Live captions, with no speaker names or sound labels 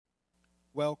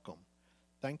Welcome.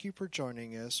 Thank you for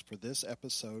joining us for this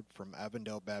episode from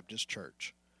Avondale Baptist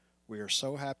Church. We are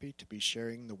so happy to be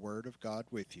sharing the Word of God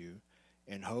with you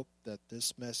and hope that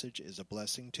this message is a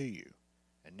blessing to you.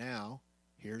 And now,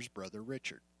 here's Brother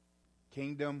Richard.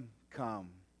 Kingdom Come.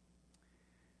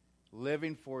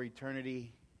 Living for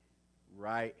Eternity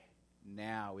Right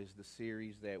Now is the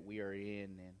series that we are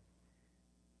in.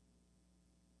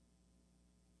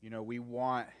 And, we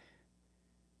want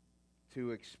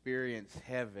to experience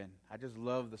heaven. I just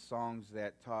love the songs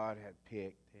that Todd had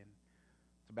picked. And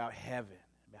it's about heaven,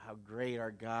 about how great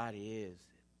our God is.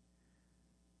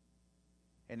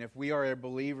 And if we are a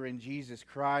believer in Jesus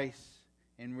Christ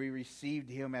and we received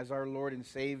Him as our Lord and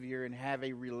Savior and have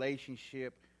a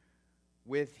relationship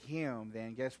with Him,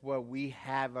 then guess what? We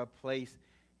have a place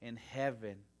in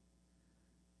heaven.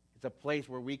 It's a place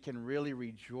where we can really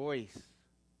rejoice,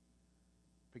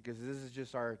 because this is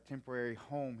just our temporary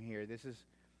home here. This is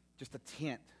just a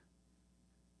tent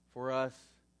for us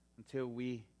until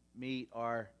we make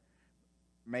our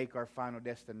final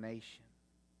destination.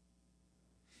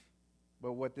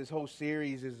 But what this whole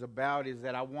series is about is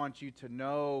that I want you to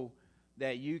know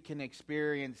that you can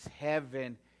experience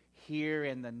heaven here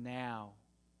and the now.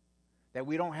 That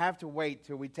we don't have to wait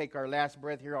till we take our last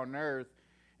breath here on earth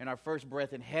and our first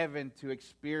breath in heaven to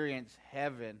experience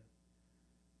heaven.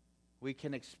 We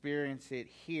can experience it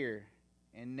here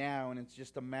and now, and it's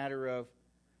just a matter of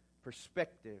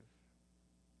perspective.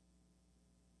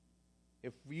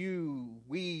 If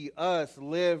us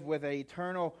live with an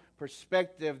eternal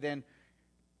perspective, then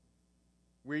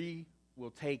we will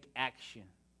take action.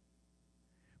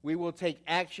 We will take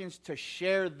actions to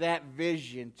share that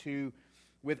vision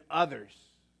with others.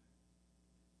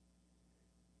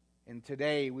 And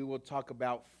today we will talk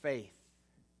about faith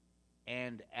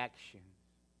and action.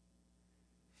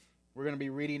 We're going to be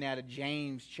reading out of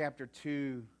James chapter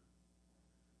 2,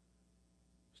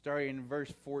 starting in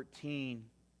verse 14.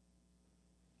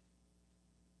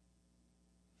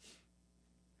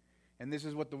 And this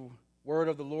is what the word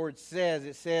of the Lord says.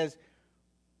 It says,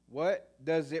 "What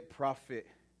does it profit,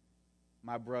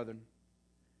 my brethren,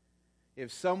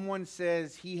 if someone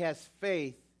says he has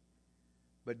faith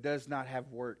but does not have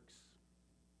works?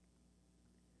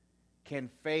 Can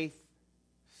faith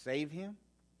save him?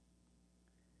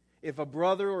 If a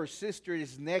brother or sister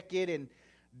is naked and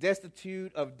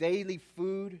destitute of daily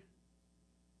food,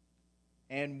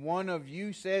 and one of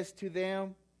you says to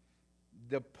them,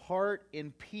 'Depart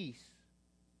in peace,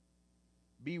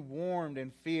 be warmed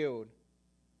and filled,'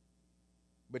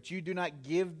 but you do not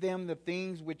give them the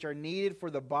things which are needed for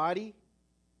the body,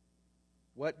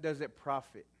 what does it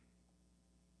profit?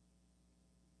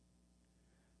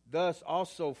 Thus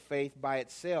also faith by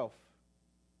itself,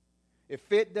 if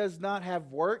it does not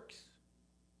have works,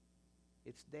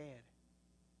 it's dead.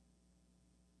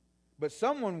 But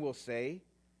someone will say,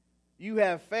 'You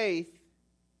have faith,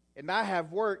 and I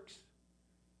have works.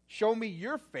 Show me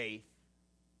your faith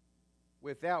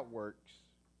without works,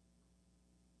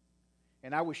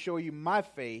 and I will show you my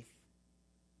faith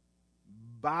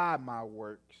by my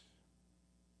works.'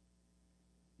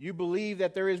 You believe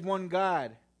that there is one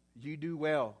God. You do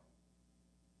well.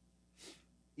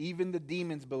 Even the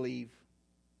demons believe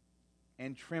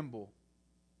and tremble.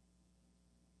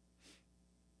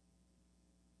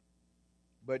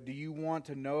 But do you want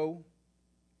to know,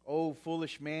 O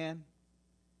foolish man,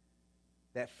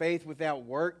 that faith without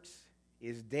works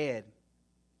is dead?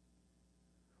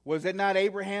 Was it not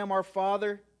Abraham our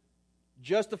father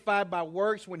justified by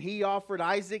works when he offered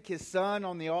Isaac his son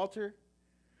on the altar?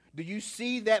 Do you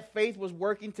see that faith was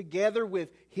working together with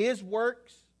his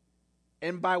works,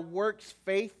 and by works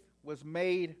faith was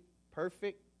made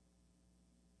perfect?"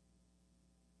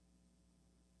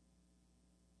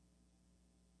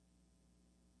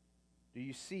 Do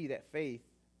you see that faith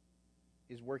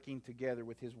is working together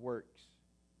with his works,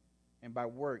 and by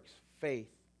works faith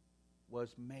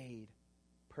was made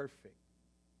perfect?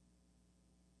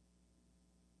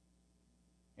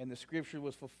 And the scripture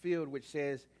was fulfilled, which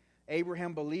says,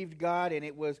 "Abraham believed God, and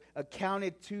it was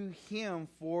accounted to him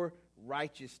for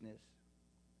righteousness.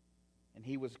 And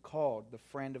he was called the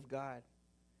friend of God."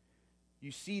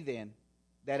 You see then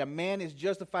that a man is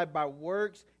justified by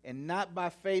works and not by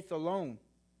faith alone.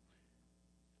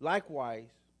 Likewise,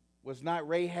 was not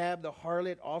Rahab the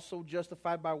harlot also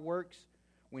justified by works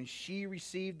when she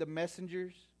received the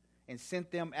messengers and sent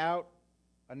them out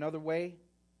another way?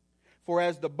 For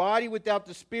as the body without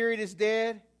the spirit is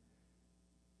dead,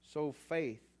 so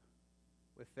faith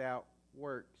without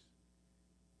works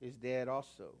is dead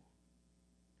also.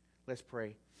 Let's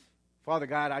pray. Father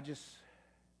God, I just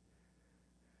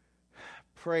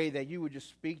pray that you would just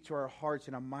speak to our hearts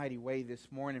in a mighty way this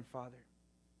morning, Father.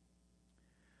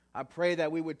 I pray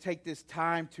that we would take this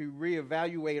time to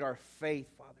reevaluate our faith,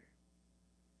 Father.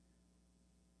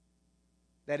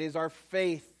 That is our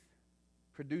faith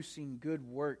producing good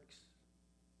works.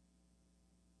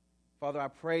 Father, I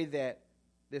pray that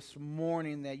this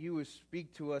morning that you would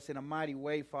speak to us in a mighty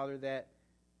way, Father, that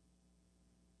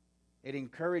it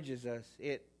encourages us.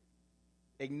 It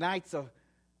ignites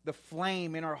the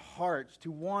flame in our hearts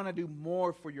to want to do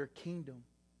more for your kingdom.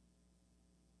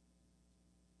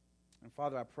 And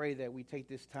Father, I pray that we take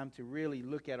this time to really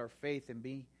look at our faith and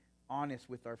be honest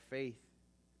with our faith.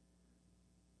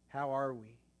 How are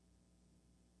we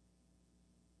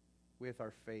with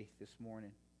our faith this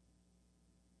morning?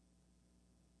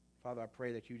 Father, I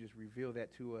pray that you just reveal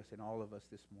that to us and all of us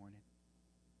this morning.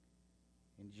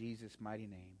 In Jesus' mighty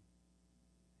name,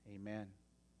 amen.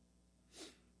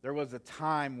 There was a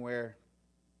time where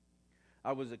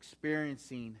I was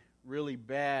experiencing really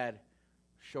bad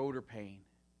shoulder pain.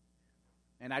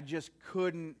 And I just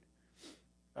couldn't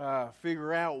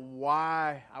figure out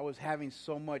why I was having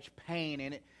so much pain.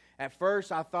 And at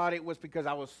first I thought it was because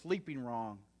I was sleeping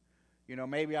wrong. You know,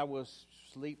 maybe I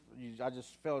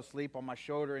just fell asleep on my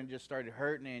shoulder and just started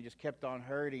hurting and just kept on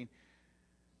hurting.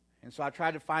 And so I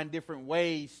tried to find different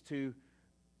ways to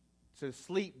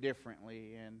sleep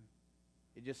differently. And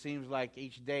it just seems like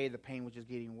each day the pain was just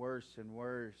getting worse and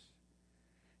worse.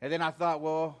 And then I thought,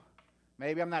 well,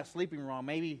 maybe I'm not sleeping wrong.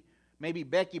 Maybe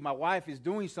Becky, my wife, is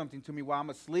doing something to me while I'm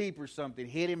asleep or something,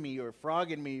 hitting me or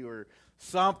frogging me or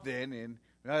something. And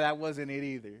no, that wasn't it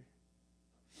either.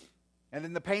 And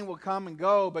then the pain will come and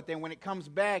go, but then when it comes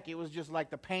back, it was just like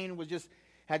the pain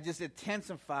had just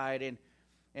intensified.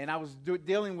 And I was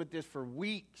dealing with this for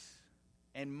weeks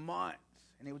and months,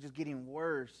 and it was just getting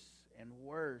worse and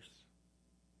worse.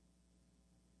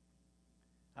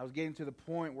 I was getting to the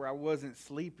point where I wasn't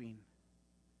sleeping.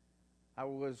 I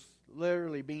was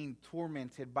literally being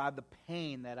tormented by the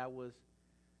pain that I was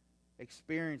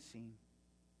experiencing.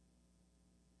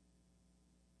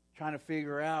 Trying to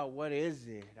figure out, what is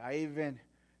it? I even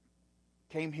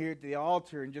came here to the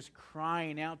altar and just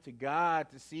crying out to God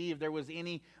to see if there was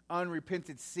any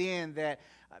unrepented sin that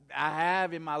I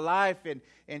have in my life,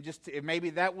 and just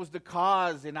maybe that was the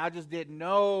cause, and I just didn't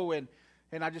know, and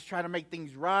I just tried to make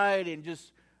things right, and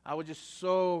I was just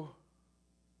so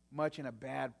much in a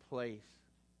bad place.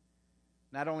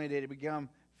 Not only did it become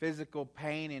physical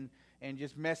pain and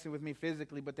just messing with me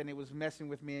physically, but then it was messing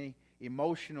with me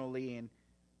emotionally and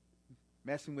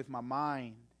messing with my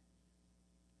mind.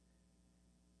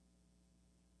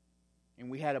 And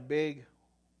we had a big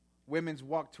women's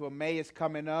walk to Emmaus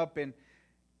coming up, and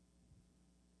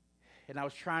I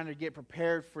was trying to get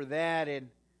prepared for that,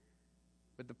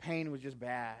 but the pain was just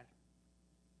bad.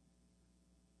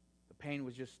 The pain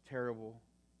was just terrible.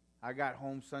 I got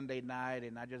home Sunday night,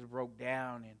 and I just broke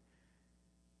down,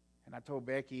 and I told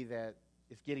Becky that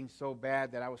it's getting so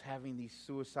bad that I was having these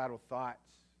suicidal thoughts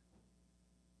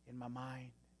in my mind.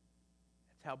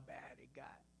 That's how bad it got.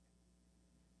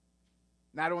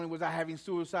 Not only was I having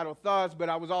suicidal thoughts, but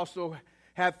I was also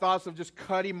had thoughts of just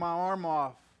cutting my arm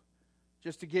off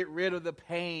just to get rid of the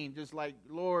pain. Just like,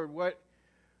 Lord, what?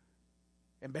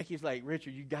 And Becky's like,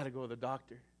 Richard, you got to go to the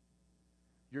doctor.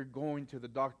 You're going to the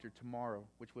doctor tomorrow,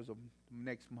 which was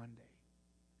next Monday.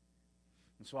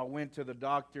 And so I went to the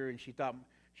doctor, and she thought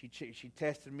she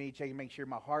tested me, checking to make sure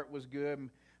my heart was good.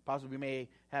 Possibly may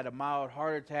had a mild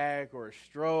heart attack or a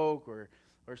stroke or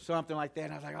something like that.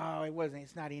 And I was like, oh, it wasn't.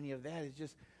 It's not any of that. It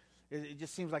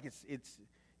just seems like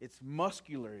it's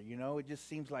muscular, you know. It just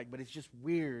seems like, but it's just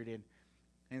weird.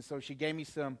 And so she gave me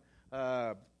some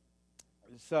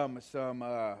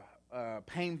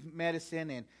pain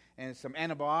medicine and some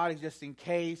antibiotics just in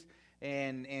case.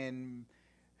 And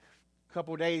a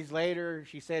couple of days later,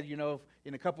 she said, you know,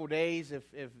 in a couple of days, if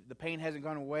the pain hasn't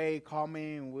gone away, call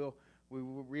me and we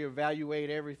will reevaluate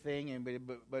everything.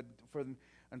 But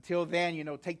until then, you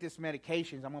know, take this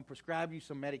medications. I'm going to prescribe you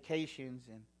some medications,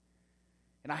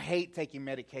 and I hate taking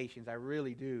medications. I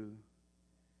really do.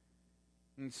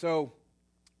 And so,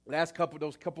 those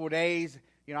couple of days,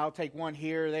 you know, I'll take one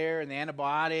here or there, and the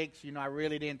antibiotics, you know, I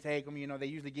really didn't take them. You know, they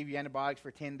usually give you antibiotics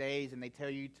for 10 days, and they tell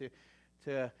you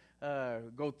to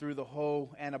go through the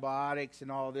whole antibiotics and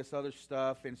all this other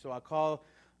stuff. And so I call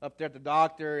up there at the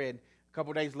doctor, and a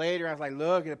couple of days later, I was like,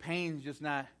 look, the pain's just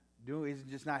not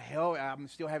helping. I'm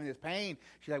still having this pain.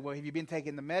 She's like, well, have you been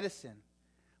taking the medicine?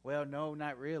 Well, no,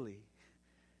 not really.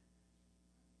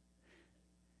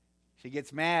 She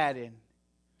gets mad, and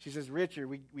she says, Richard,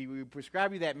 we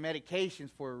prescribe you that medication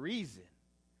for a reason.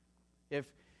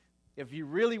 If you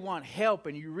really want help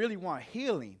and you really want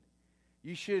healing,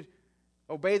 You should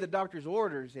obey the doctor's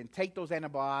orders and take those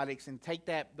antibiotics and take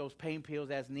those pain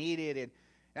pills as needed. And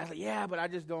I was like, yeah, but I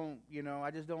just don't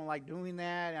like doing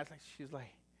that. And I was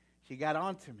like, she got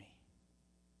on to me.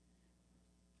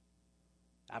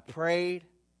 I prayed.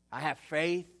 I have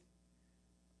faith.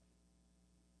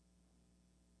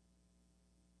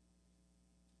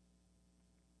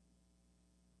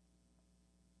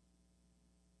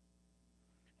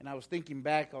 And I was thinking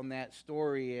back on that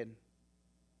story, and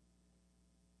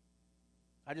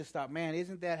I just thought, man,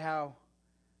 isn't that how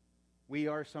we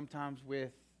are sometimes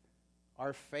with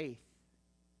our faith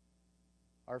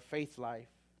life?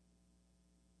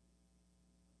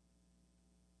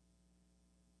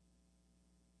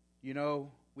 You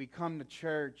know, we come to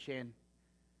church and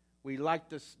we like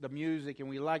the music and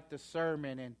we like the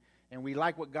sermon and we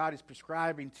like what God is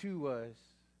prescribing to us.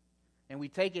 And we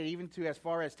take it even to as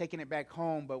far as taking it back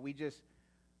home, but we just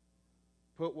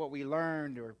put what we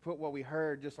learned or put what we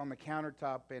heard just on the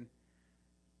countertop and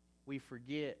we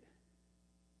forget.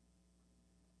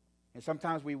 And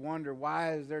sometimes we wonder, why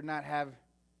has there not have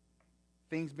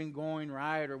things been going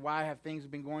right, or why have things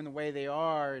been going the way they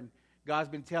are? And God's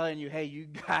been telling you, hey, you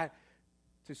got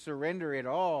to surrender it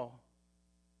all.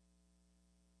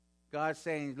 God's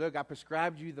saying, look, I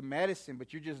prescribed you the medicine,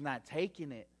 but you're just not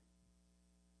taking it.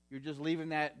 You're just leaving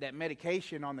that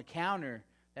medication on the counter.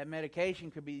 That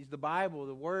medication could be the Bible,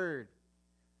 the Word.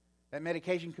 That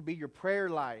medication could be your prayer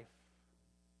life.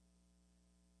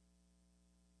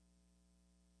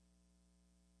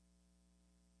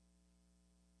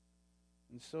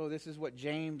 And so this is what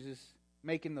James is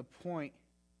making the point.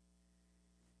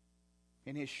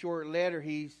 In his short letter,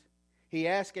 he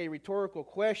asks a rhetorical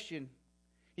question.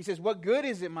 He says, what good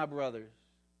is it, my brothers,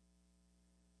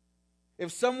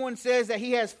 if someone says that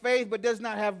he has faith but does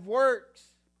not have works?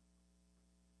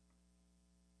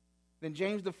 Then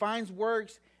James defines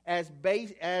works as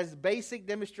basic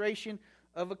demonstration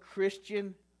of a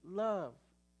Christian love.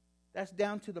 That's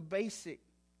down to the basic.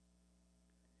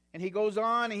 And he goes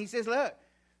on and he says, look,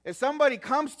 if somebody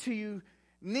comes to you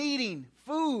needing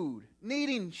food,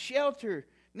 needing shelter,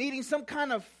 needing some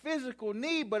kind of physical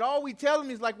need, but all we tell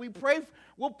them is like, we'll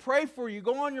pray for you.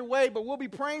 Go on your way, but we'll be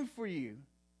praying for you.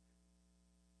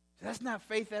 So that's not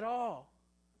faith at all.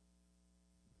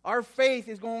 Our faith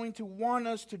is going to want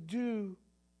us to do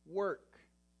work.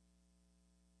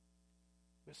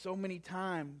 But so many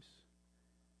times,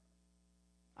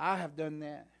 I have done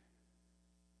that.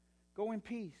 Go in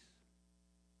peace.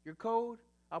 You're cold,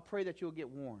 I'll pray that you'll get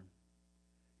warm.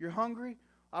 You're hungry,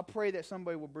 I'll pray that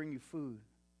somebody will bring you food.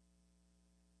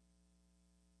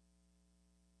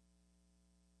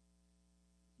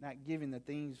 Not giving the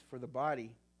things for the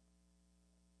body.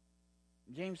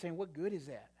 James saying, what good is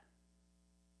that?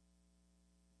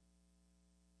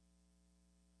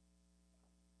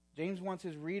 James wants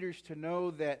his readers to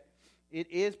know that it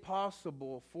is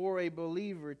possible for a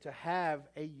believer to have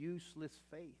a useless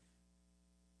faith.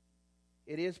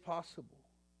 It is possible.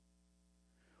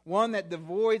 One that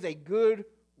devoids a good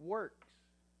works.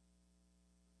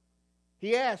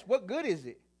 He asks, what good is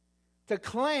it to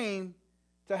claim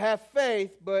to have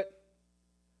faith but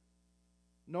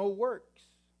no works?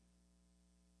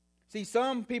 See,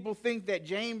 some people think that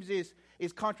James is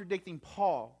contradicting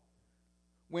Paul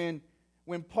when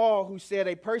Paul, who said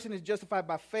a person is justified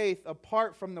by faith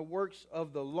apart from the works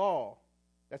of the law.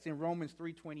 That's in Romans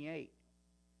 3:28.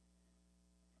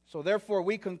 So therefore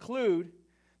we conclude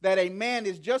that a man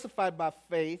is justified by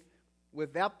faith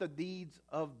without the deeds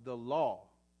of the law.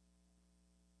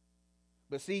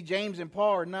 But see, James and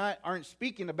Paul aren't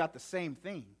speaking about the same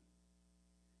thing.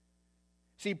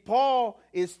 See, Paul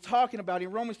is talking about,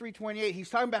 in Romans 3:28, he's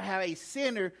talking about how a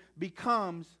sinner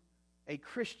becomes a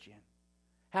Christian.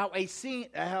 How a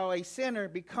sinner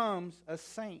becomes a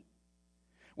saint.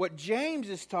 What James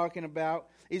is talking about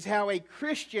is how a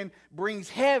Christian brings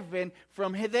heaven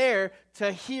from there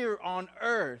to here on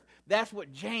earth. That's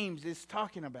what James is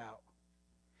talking about.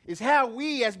 Is how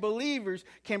we as believers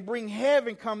can bring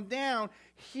heaven come down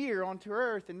here onto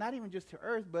earth. And not even just to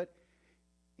earth, but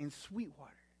in Sweetwater.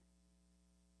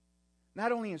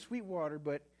 Not only in Sweetwater,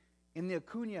 but in the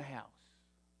Acuna house.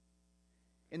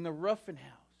 In the Ruffin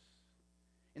house.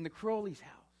 In the Crowley's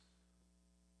house.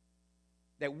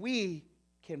 That we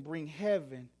can bring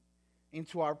heaven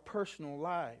into our personal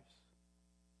lives.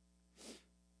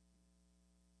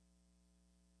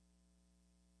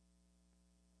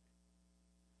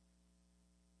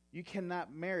 You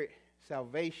cannot merit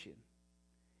salvation.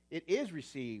 It is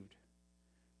received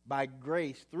by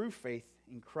grace through faith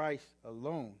in Christ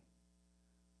alone.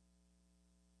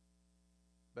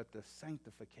 But the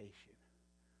sanctification,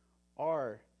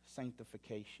 our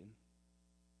sanctification,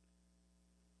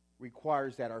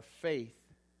 requires that our faith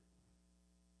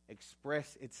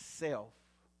express itself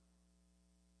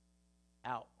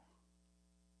out.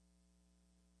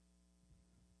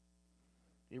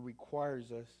 It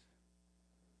requires us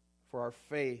for our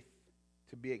faith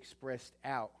to be expressed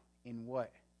out in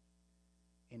what?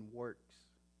 In works.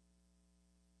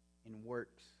 In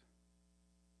works.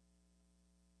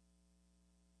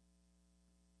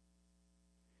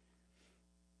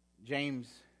 James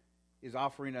is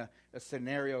offering a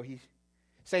scenario. He's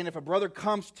saying if a brother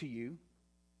comes to you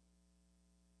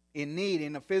in need,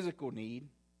 in a physical need,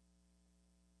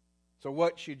 so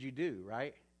what should you do,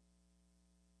 right?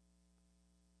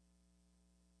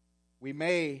 We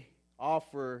may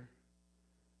offer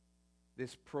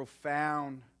this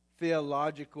profound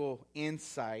theological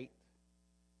insight,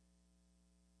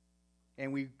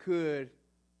 and we could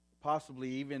possibly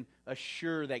even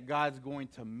assure that God's going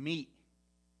to meet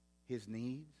his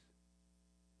needs.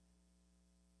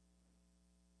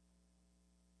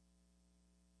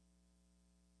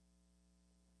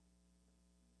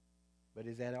 But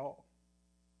is that all?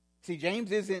 See,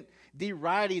 James isn't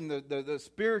deriding the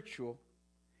spiritual.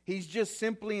 He's just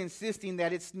simply insisting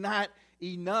that it's not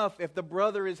enough if the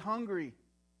brother is hungry.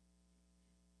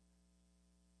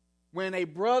 When a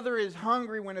brother is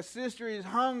hungry, when a sister is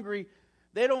hungry,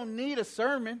 they don't need a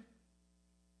sermon.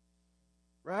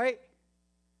 Right?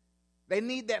 They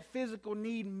need that physical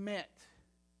need met.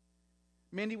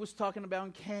 Mindy was talking about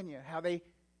in Kenya how they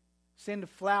send a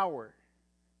flower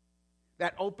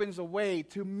that opens a way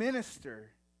to minister,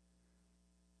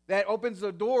 that opens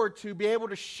the door to be able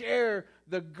to share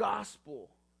the gospel.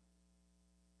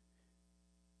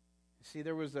 See,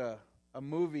 there was a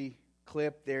movie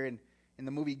clip there in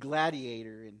the movie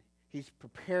Gladiator, and he's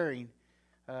preparing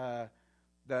the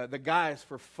guys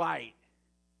for fight.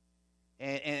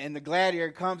 And the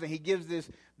gladiator comes and he gives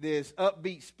this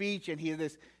upbeat speech and he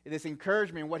this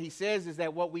encouragement. What he says is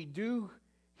that what we do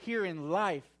here in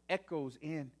life echoes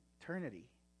in eternity.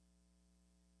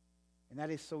 And that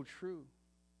is so true.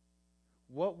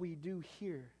 What we do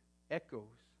here echoes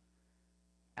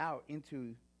out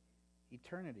into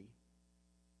eternity.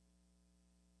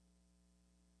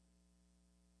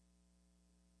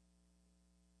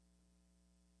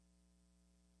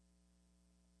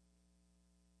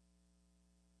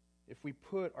 If we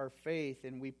put our faith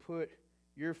and we put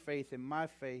your faith and my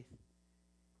faith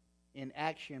in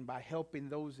action by helping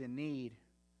those in need,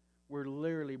 we're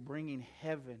literally bringing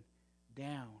heaven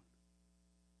down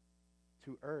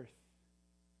to earth.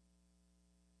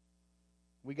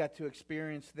 We got to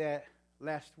experience that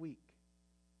last week.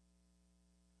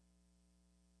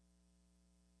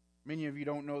 Many of you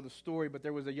don't know the story, but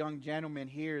there was a young gentleman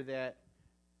here that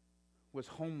was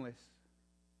homeless.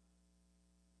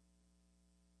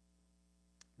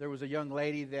 There was a young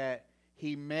lady that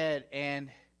he met,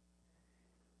 and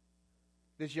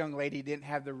this young lady didn't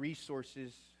have the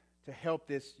resources to help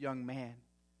this young man,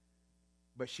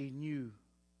 but she knew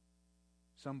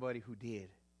somebody who did.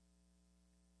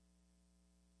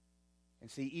 And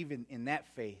see, even in that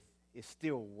faith, it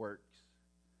still works.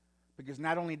 Because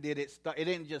not only did it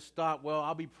didn't just stop, well,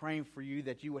 I'll be praying for you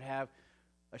that you would have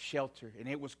a shelter. And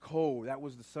it was cold. That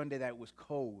was the Sunday that it was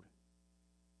cold.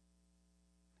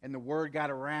 And the word got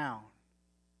around.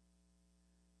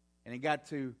 And it got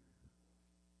to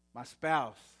my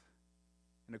spouse.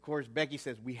 And of course, Becky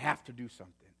says, we have to do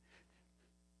something.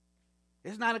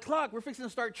 It's 9 o'clock. We're fixing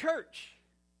to start church.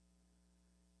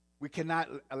 We cannot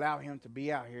allow him to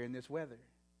be out here in this weather.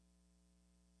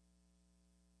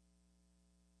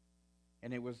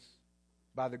 And it was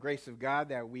by the grace of God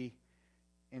that we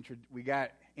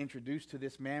got introduced to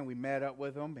this man. We met up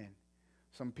with him, and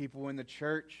some people in the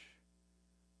church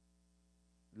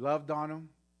loved on him.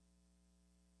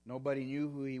 Nobody knew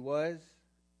who he was.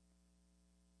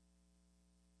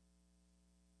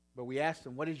 But we asked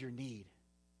him, what is your need?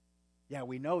 Yeah,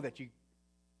 we know that you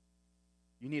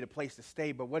need a place to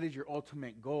stay, but what is your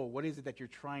ultimate goal? What is it that you're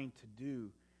trying to do?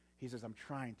 He says, I'm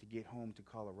trying to get home to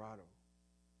Colorado.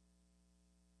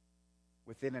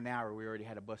 Within an hour, we already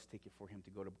had a bus ticket for him to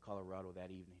go to Colorado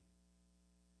that evening.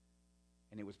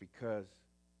 And it was because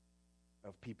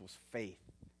of people's faith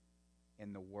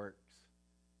in the works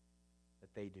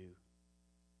that they do.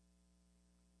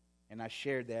 And I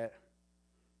shared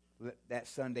that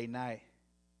Sunday night.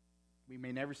 We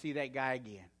may never see that guy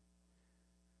again.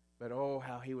 But oh,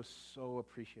 how he was so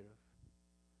appreciative.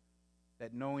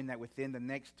 That knowing that within the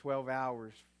next 12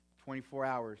 hours, 24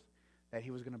 hours, that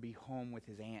he was going to be home with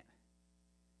his aunt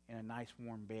in a nice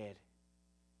warm bed,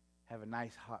 have a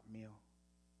nice hot meal.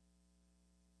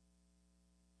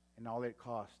 And all it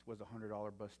cost was a $100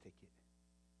 bus ticket.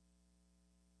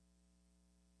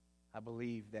 I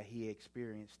believe that he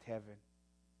experienced heaven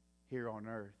here on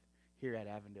earth, here at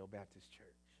Avondale Baptist Church.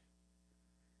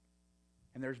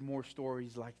 And there's more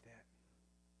stories like that.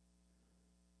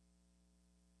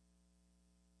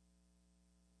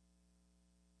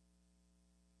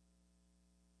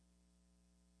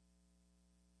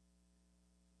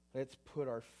 Let's put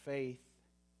our faith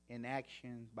in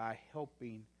action by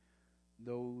helping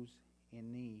those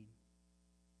in need.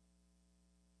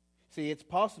 See, it's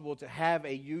possible to have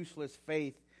a useless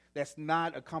faith that's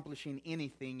not accomplishing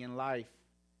anything in life.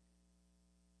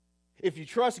 If you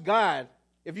trust God,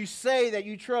 if you say that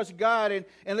you trust God, and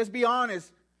let's be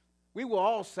honest, we will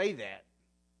all say that.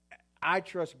 I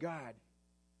trust God.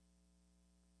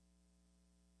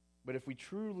 But if we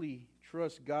truly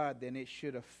trust God, then it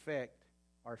should affect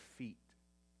our feet.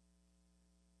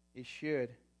 It should.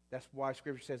 That's why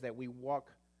Scripture says that we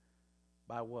walk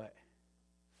by what?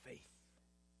 Faith.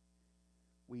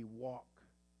 We walk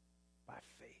by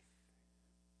faith.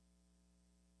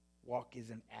 Walk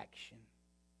is an action.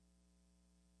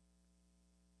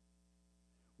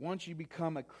 Once you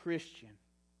become a Christian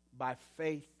by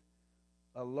faith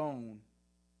alone,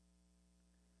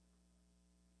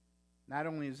 not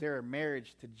only is there a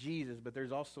marriage to Jesus, but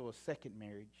there's also a second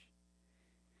marriage.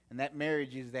 And that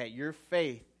marriage is that your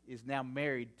faith is now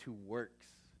married to works.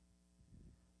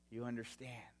 You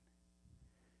understand?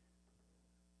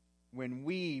 When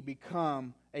we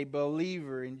become a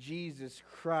believer in Jesus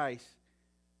Christ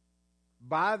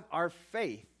by our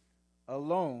faith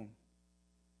alone,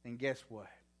 then guess what?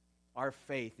 Our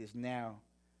faith is now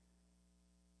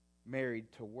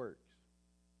married to works.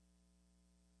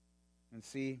 And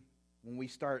see, when we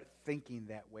start thinking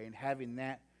that way and having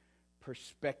that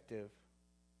perspective,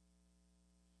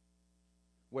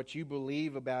 what you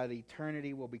believe about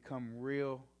eternity will become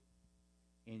real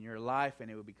in your life,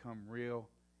 and it will become real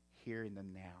here in the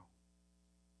now.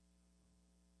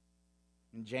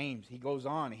 And James, he goes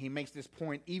on, and he makes this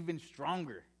point even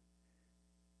stronger.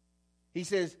 He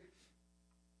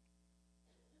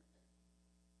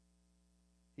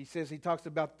talks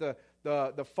about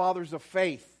the fathers of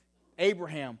faith,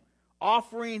 Abraham,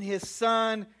 offering his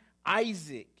son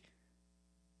Isaac.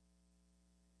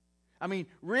 I mean,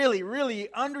 really,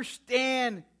 really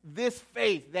understand this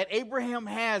faith that Abraham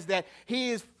has, that he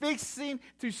is fixing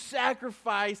to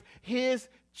sacrifice his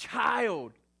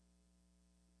child.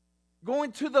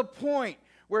 Going to the point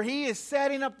where he is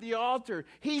setting up the altar.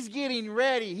 He's getting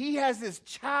ready. He has this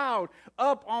child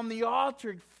up on the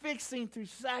altar, fixing to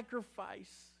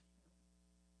sacrifice.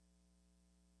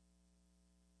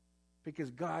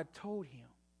 Because God told him.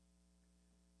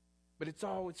 But it's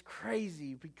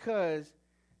crazy because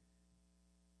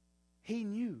he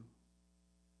knew.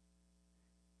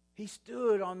 He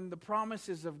stood on the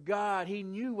promises of God. He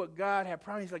knew what God had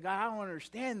promised. He's like, God, I don't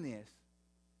understand this.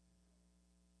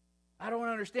 I don't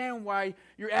understand why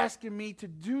you're asking me to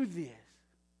do this.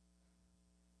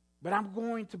 But I'm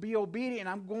going to be obedient.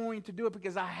 I'm going to do it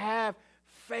because I have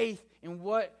faith in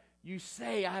what you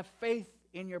say. I have faith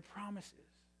in your promises.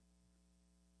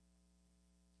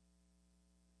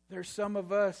 There's some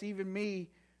of us, even me,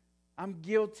 I'm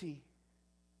guilty.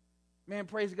 Man,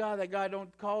 praise God that God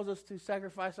don't cause us to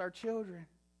sacrifice our children,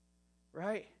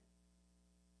 right?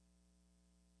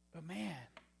 But man,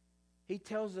 He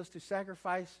tells us to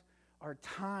sacrifice our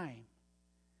time.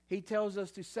 He tells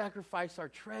us to sacrifice our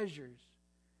treasures.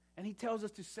 And He tells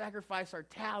us to sacrifice our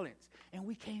talents. And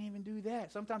we can't even do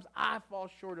that. Sometimes I fall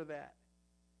short of that.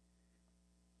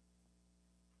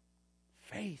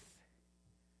 Faith.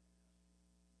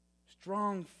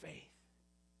 Strong faith.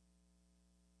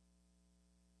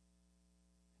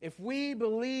 If we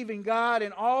believe in God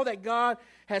and all that God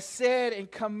has said and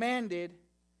commanded,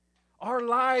 our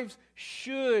lives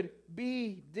should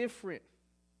be different.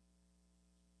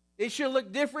 It should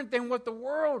look different than what the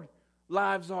world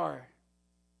lives are.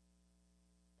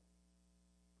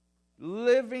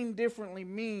 Living differently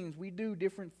means we do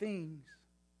different things.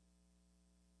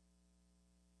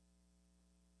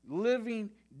 Living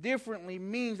differently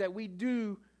means that we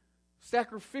do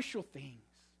sacrificial things.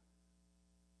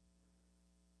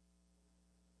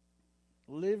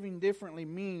 Living differently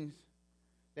means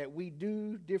that we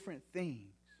do different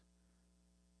things.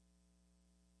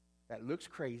 That looks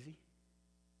crazy.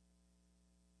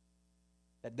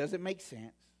 That doesn't make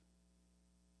sense.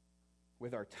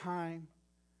 With our time,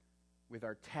 with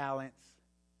our talents,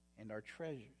 and our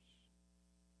treasures.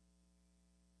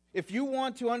 If you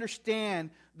want to understand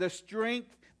the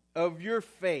strength of your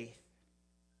faith,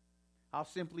 I'll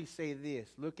simply say this.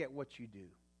 Look at what you do.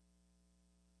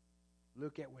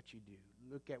 Look at what you do.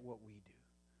 Look at what we do.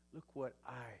 Look what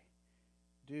I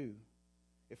do.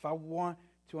 If I want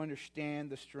to understand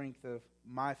the strength of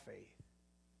my faith,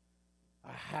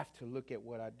 I have to look at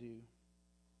what I do.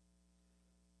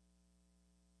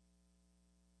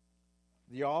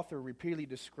 The author repeatedly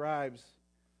describes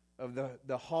of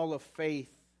the hall of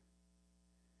faith,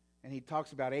 and he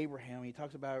talks about Abraham, he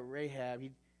talks about Rahab.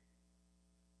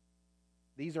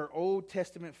 These are Old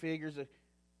Testament figures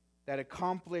that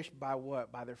accomplished by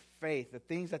what? By their faith. The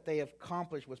things that they have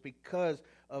accomplished was because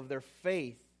of their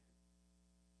faith.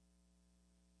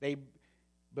 They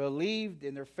believed,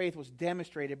 and their faith was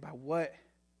demonstrated by what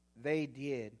they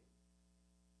did.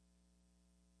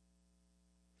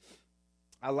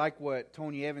 I like what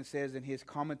Tony Evans says in his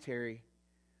commentary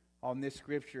on this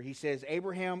scripture. He says,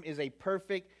 Abraham is a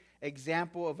perfect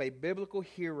example of a biblical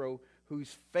hero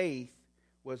whose faith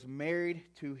was married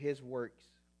to his works.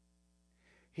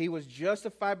 He was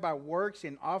justified by works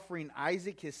in offering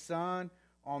Isaac his son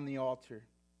on the altar.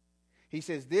 He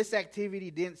says this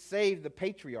activity didn't save the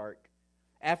patriarch.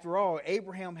 After all,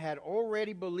 Abraham had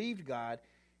already believed God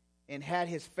and had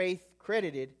his faith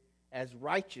credited as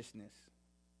righteousness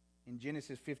in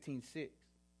Genesis 15:6.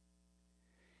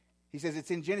 He says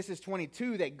it's in Genesis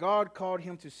 22 that God called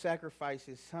him to sacrifice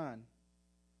his son.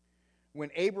 When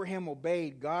Abraham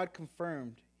obeyed, God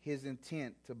confirmed his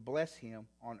intent to bless him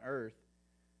on earth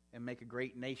and make a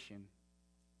great nation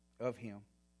of him.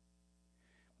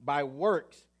 By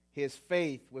works, his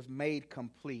faith was made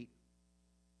complete.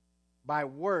 By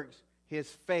works, his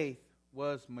faith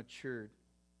was matured.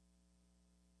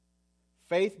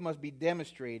 Faith must be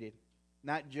demonstrated,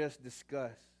 not just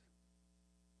discussed.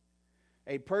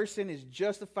 A person is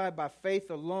justified by faith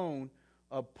alone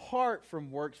apart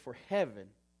from works for heaven,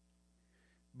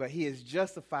 but he is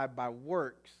justified by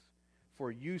works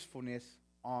for usefulness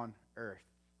on earth.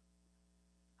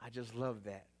 I just love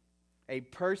that. A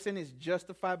person is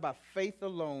justified by faith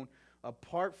alone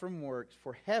apart from works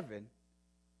for heaven,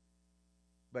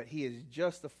 but he is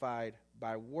justified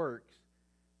by works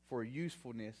for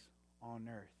usefulness on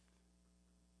earth.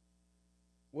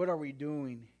 What are we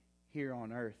doing here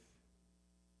on earth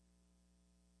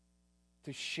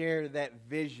to share that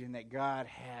vision that God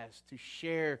has, to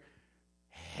share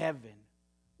heaven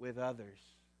with others?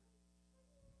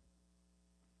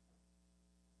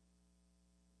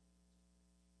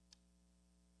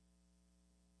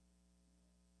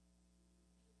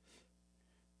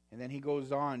 And then he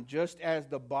goes on, just as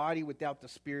the body without the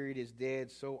spirit is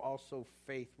dead, so also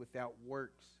faith without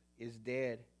works is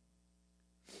dead.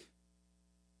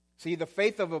 See, the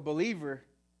faith of a believer,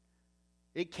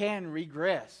 it can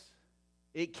regress.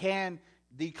 It can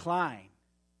decline.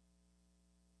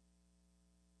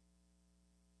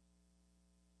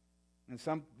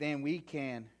 And then we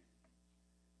can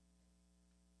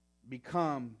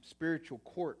become spiritual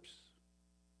corpse.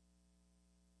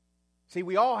 See,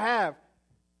 we all have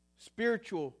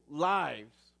spiritual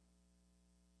lives,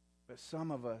 but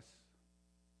some of us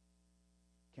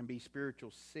can be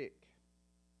spiritual sick.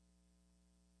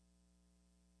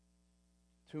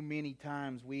 Too many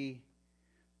times we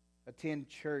attend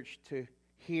church to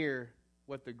hear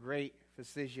what the great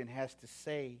physician has to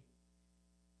say,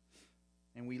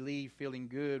 and we leave feeling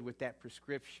good with that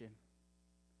prescription.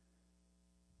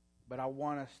 But I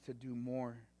want us to do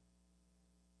more.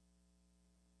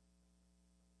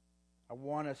 I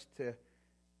want us to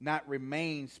not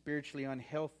remain spiritually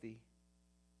unhealthy,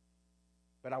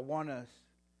 but I want us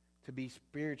to be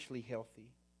spiritually healthy.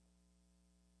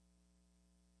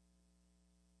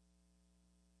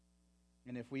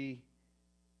 And if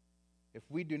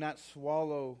we do not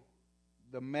swallow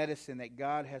the medicine that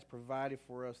God has provided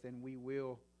for us, then we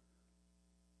will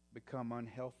become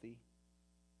unhealthy.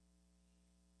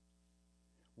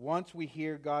 Once we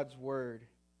hear God's word,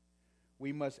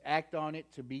 we must act on it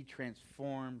to be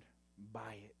transformed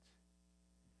by it.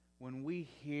 When we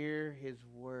hear his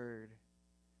word,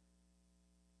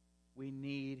 we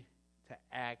need to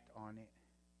act on it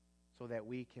so that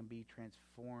we can be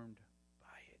transformed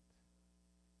by it.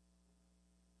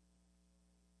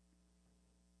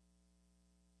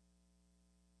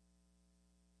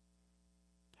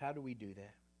 How do we do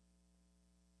that?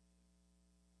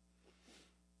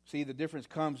 See, the difference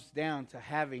comes down to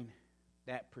having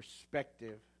that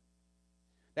perspective.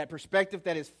 That perspective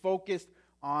that is focused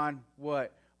on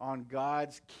what? On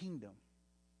God's kingdom.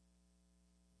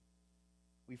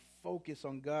 We focus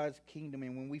on God's kingdom,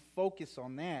 and when we focus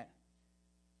on that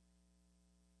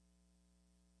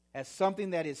as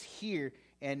something that is here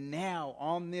and now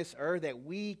on this earth, that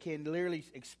we can literally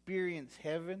experience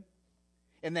heaven,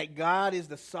 and that God is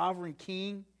the sovereign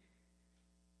king,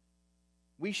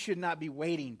 we should not be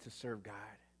waiting to serve God.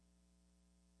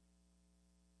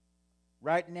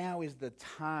 Right now is the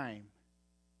time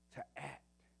to act.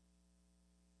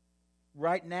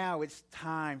 Right now, it's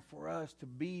time for us to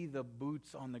be the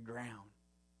boots on the ground.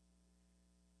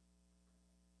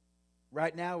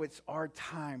 Right now, it's our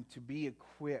time to be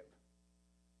equipped,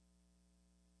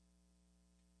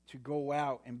 to go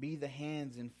out and be the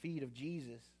hands and feet of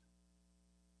Jesus.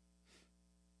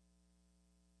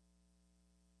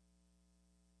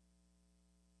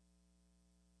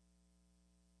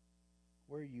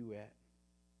 Where are you at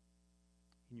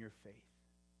in your faith?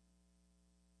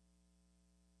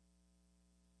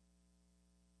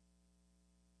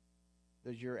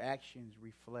 Does your actions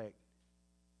reflect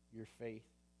your faith?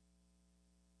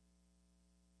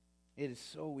 It is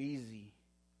so easy.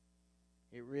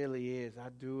 It really is. I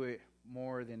do it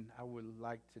more than I would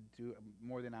like to do,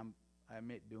 more than I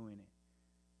admit doing it.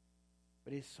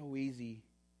 But it's so easy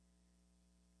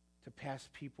to pass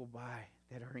people by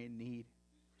that are in need.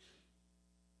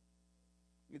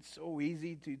 It's so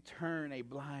easy to turn a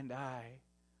blind eye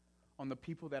on the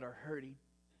people that are hurting.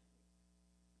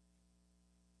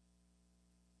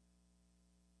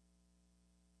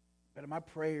 But my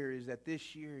prayer is that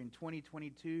this year in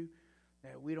 2022,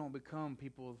 that we don't become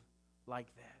people like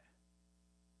that.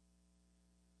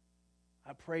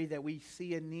 I pray that we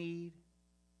see a need,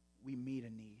 we meet a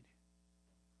need.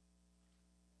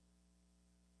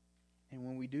 And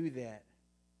when we do that,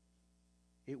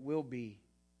 it will be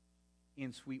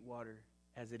in Sweetwater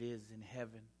as it is in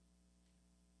heaven.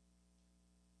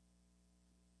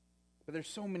 But there's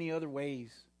so many other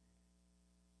ways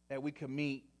that we can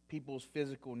meet people's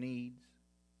physical needs.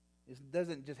 It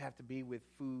doesn't just have to be with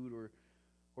food or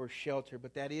shelter,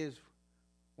 but that is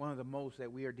one of the most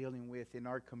that we are dealing with in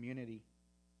our community.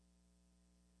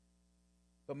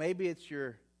 But maybe it's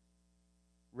your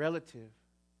relative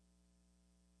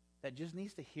that just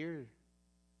needs to hear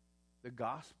the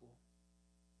gospel.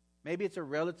 Maybe it's a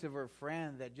relative or a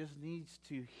friend that just needs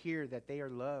to hear that they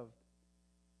are loved.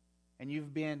 And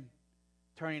you've been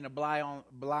turning a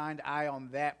blind eye on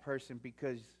that person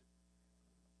because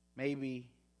maybe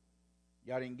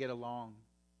y'all didn't get along.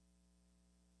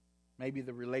 Maybe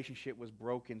the relationship was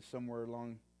broken somewhere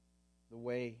along the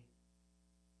way.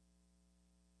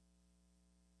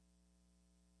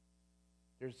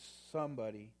 There's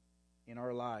somebody in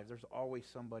our lives. There's always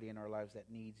somebody in our lives that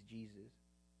needs Jesus.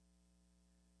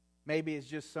 Maybe it's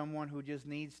just someone who just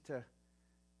needs to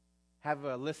have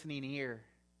a listening ear.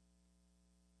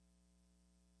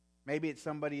 Maybe it's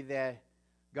somebody that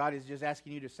God is just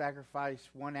asking you to sacrifice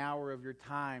 1 hour of your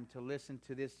time to listen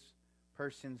to this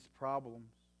person's problems.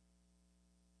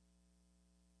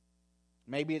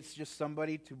 Maybe it's just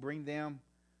somebody to bring them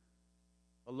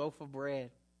a loaf of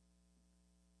bread.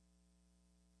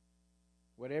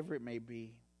 Whatever it may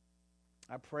be,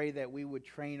 I pray that we would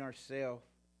train ourselves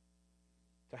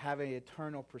to have an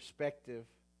eternal perspective,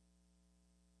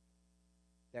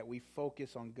 that we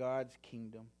focus on God's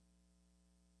kingdom.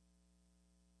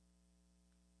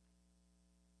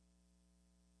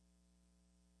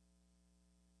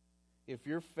 If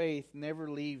your faith never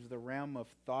leaves the realm of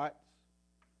thoughts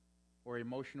or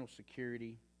emotional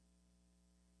security,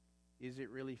 is it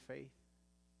really faith?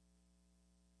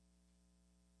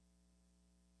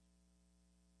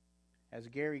 As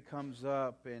Gary comes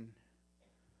up, and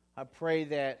I pray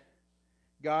that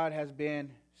God has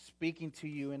been speaking to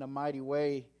you in a mighty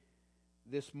way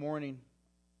this morning.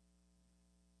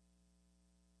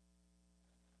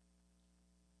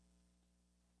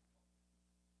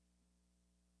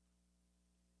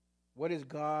 What is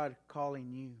God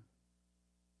calling you?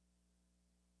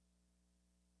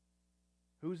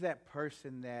 Who's that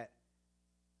person that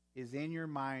is in your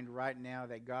mind right now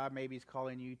that God maybe is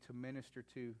calling you to minister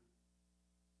to?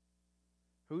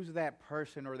 Who's that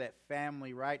person or that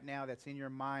family right now that's in your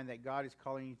mind that God is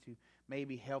calling you to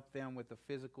maybe help them with a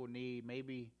physical need,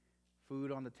 maybe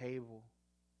food on the table?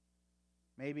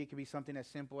 Maybe it could be something as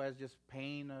simple as just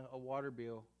paying a water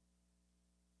bill.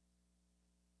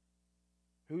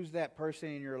 Who's that person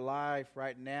in your life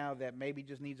right now that maybe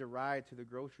just needs a ride to the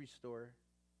grocery store?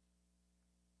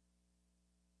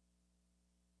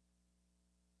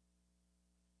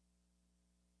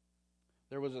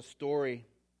 There was a story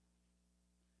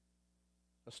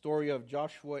of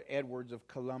Joshua Edwards of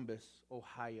Columbus,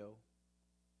 Ohio.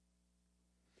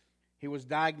 He was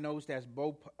diagnosed as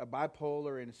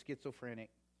bipolar and schizophrenic.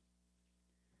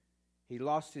 He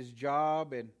lost his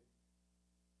job, and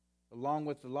along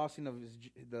with the loss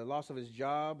of his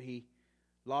job, he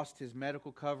lost his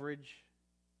medical coverage,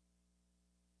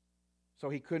 so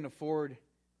he couldn't afford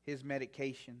his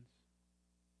medications.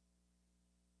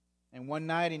 And one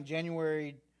night in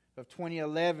January of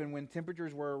 2011, when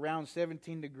temperatures were around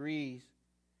 17 degrees,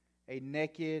 a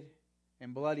naked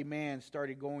and bloody man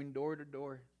started going door to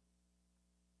door.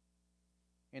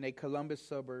 in a Columbus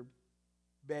suburb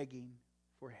begging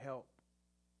for help.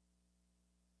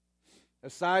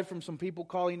 Aside from some people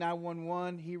calling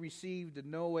 911, he received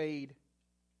no aid.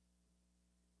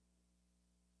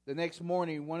 The next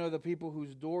morning, one of the people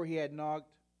whose door he knocked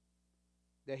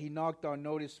on,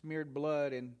 noticed smeared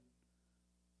blood and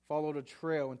followed a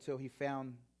trail until he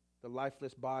found the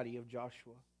lifeless body of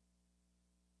Joshua.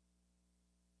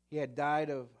 He had died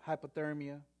of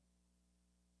hypothermia.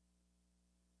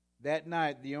 That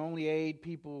night, the only aid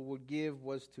people would give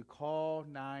was to call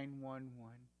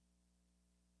 911.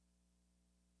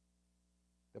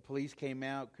 The police came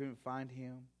out, couldn't find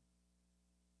him.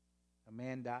 A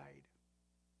man died.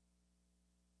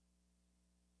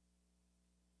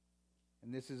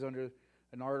 And this is under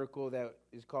an article that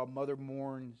is called Mother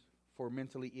Mourns for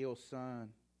Mentally Ill Son,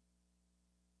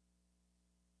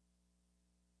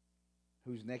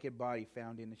 whose naked body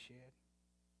found in the shed.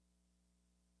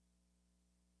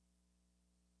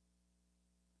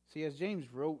 See, as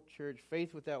James wrote, church,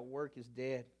 faith without work is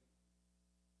dead.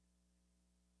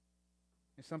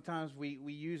 And sometimes we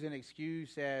use an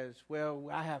excuse as, well,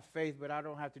 I have faith, but I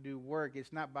don't have to do work.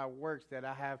 It's not by works that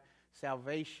I have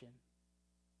salvation.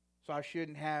 So I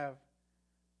shouldn't have.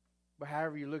 But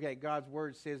however you look at it, God's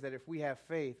word says that if we have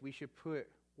faith, we should put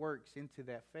works into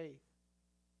that faith.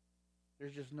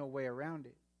 There's just no way around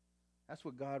it. That's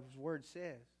what God's word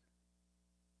says.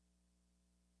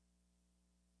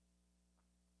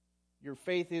 Your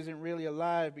faith isn't really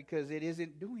alive because it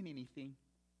isn't doing anything.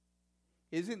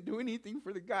 It isn't doing anything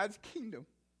for the God's kingdom.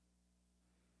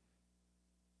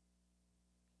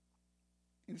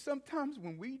 And sometimes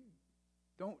when we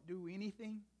don't do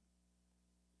anything,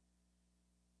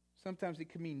 sometimes it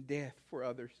can mean death for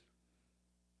others.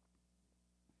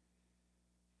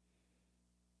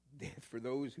 Death for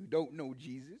those who don't know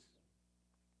Jesus.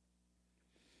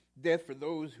 Death for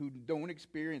those who don't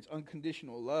experience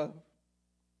unconditional love.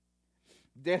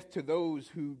 Death to those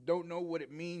who don't know what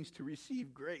it means to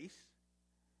receive grace.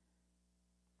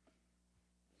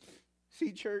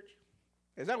 See, church,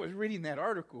 as I was reading that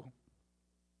article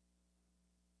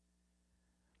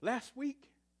last week,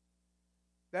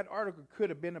 that article could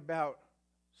have been about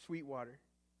Sweetwater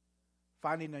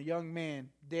finding a young man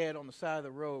dead on the side of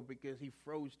the road because he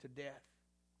froze to death.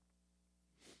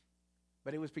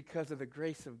 But it was because of the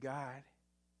grace of God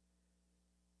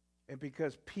and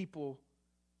because people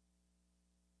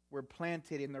were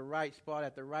planted in the right spot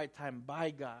at the right time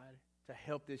by God to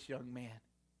help this young man.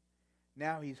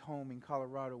 Now he's home in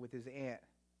Colorado with his aunt.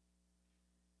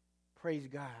 Praise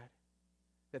God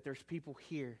that there's people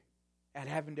here at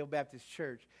Avondale Baptist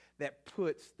Church that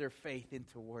puts their faith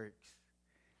into works.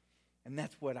 And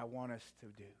that's what I want us to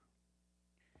do,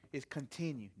 is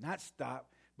continue, not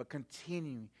stop, but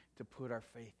continue to put our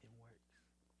faith in works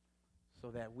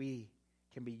so that we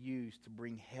can be used to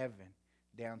bring heaven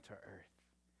down to earth.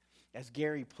 As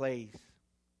Gary plays,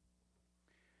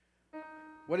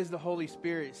 what is the Holy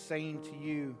Spirit saying to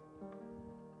you?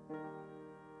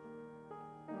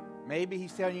 Maybe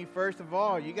he's telling you, first of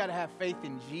all, you got to have faith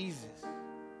in Jesus.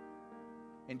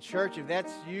 In church, if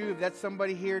that's you, if that's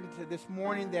somebody here this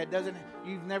morning that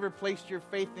you've never placed your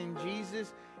faith in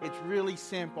Jesus, it's really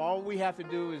simple. All we have to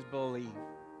do is believe.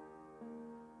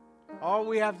 All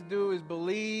we have to do is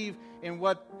believe in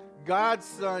what God's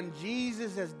Son,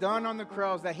 Jesus, has done on the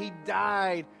cross, that he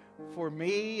died for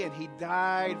me and he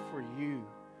died for you.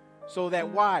 So that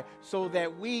why? So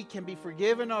that we can be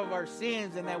forgiven of our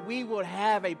sins and that we will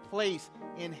have a place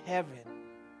in heaven.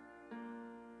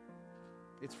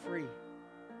 It's free.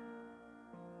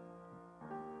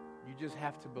 You just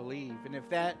have to believe. And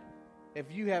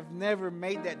if you have never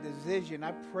made that decision,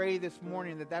 I pray this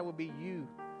morning that will be you.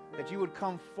 That you would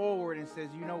come forward and says,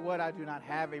 you know what? I do not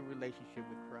have a relationship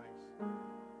with Christ.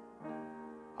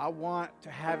 I want to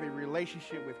have a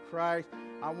relationship with Christ.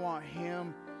 I want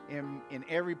him in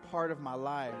every part of my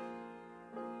life.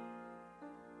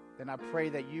 Then I pray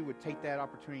that you would take that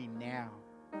opportunity now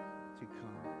to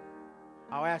come.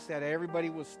 I'll ask that everybody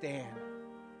will stand.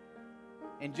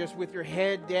 And just with your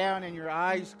head down and your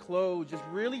eyes closed, just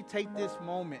really take this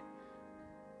moment.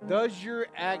 Does your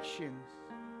actions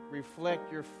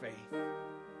reflect your faith?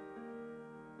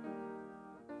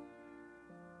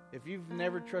 If you've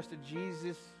never trusted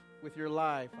Jesus with your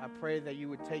life, I pray that you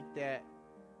would take that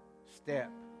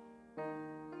step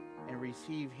and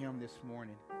receive him this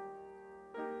morning.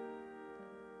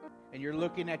 And you're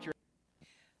looking at your...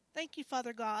 Thank you,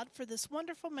 Father God, for this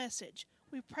wonderful message.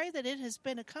 We pray that it has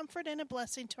been a comfort and a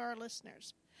blessing to our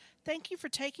listeners. Thank you for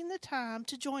taking the time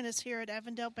to join us here at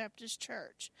Avondale Baptist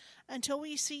Church. Until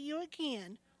we see you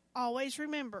again, always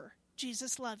remember,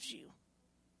 Jesus loves you.